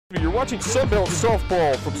You're watching Sunbelt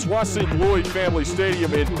Softball from Swasink Lloyd Family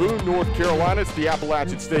Stadium in Boone, North Carolina. It's the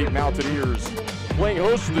Appalachian State Mountaineers playing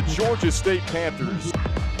host to the Georgia State Panthers.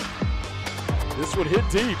 This one hit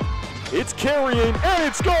deep. It's carrying, and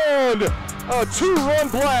it's gone! A two-run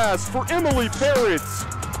blast for Emily Parrots.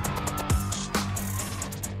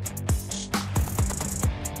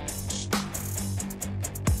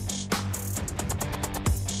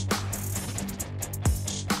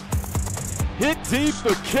 Hit deep,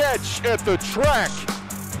 the catch at the track.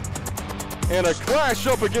 And a clash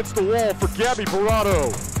up against the wall for Gabby Parado.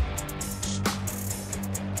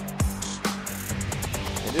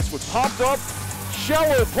 And this was popped up,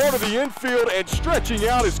 shallow part of the infield, and stretching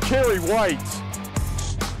out is Carrie White.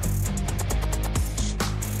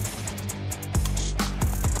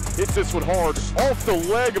 Hits this one hard, off the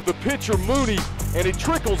leg of the pitcher Mooney, and it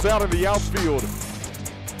trickles out in the outfield.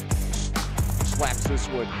 Slaps this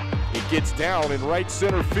one. It gets down in right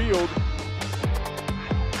center field.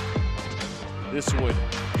 This one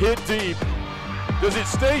hit deep. Does it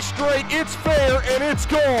stay straight? It's fair, and it's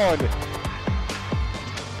gone.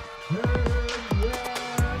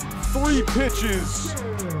 3 pitches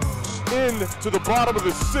into the bottom of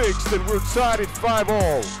the 6th, and we're tied at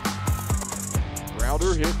 5-all.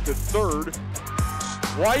 Grounder hit to third.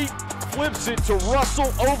 White flips it to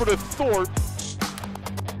Russell, over to Thorpe.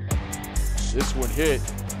 This one hit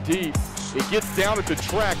deep. It gets down at the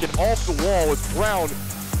track and off the wall as Brown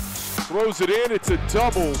throws it in. It's a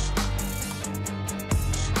double.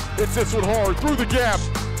 Hits this one hard through the gap.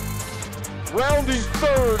 Rounding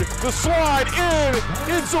third, the slide in.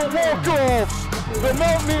 It's a walk-off. The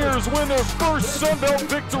Mountaineers win their first Sunbelt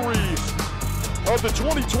victory of the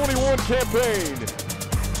 2021 campaign.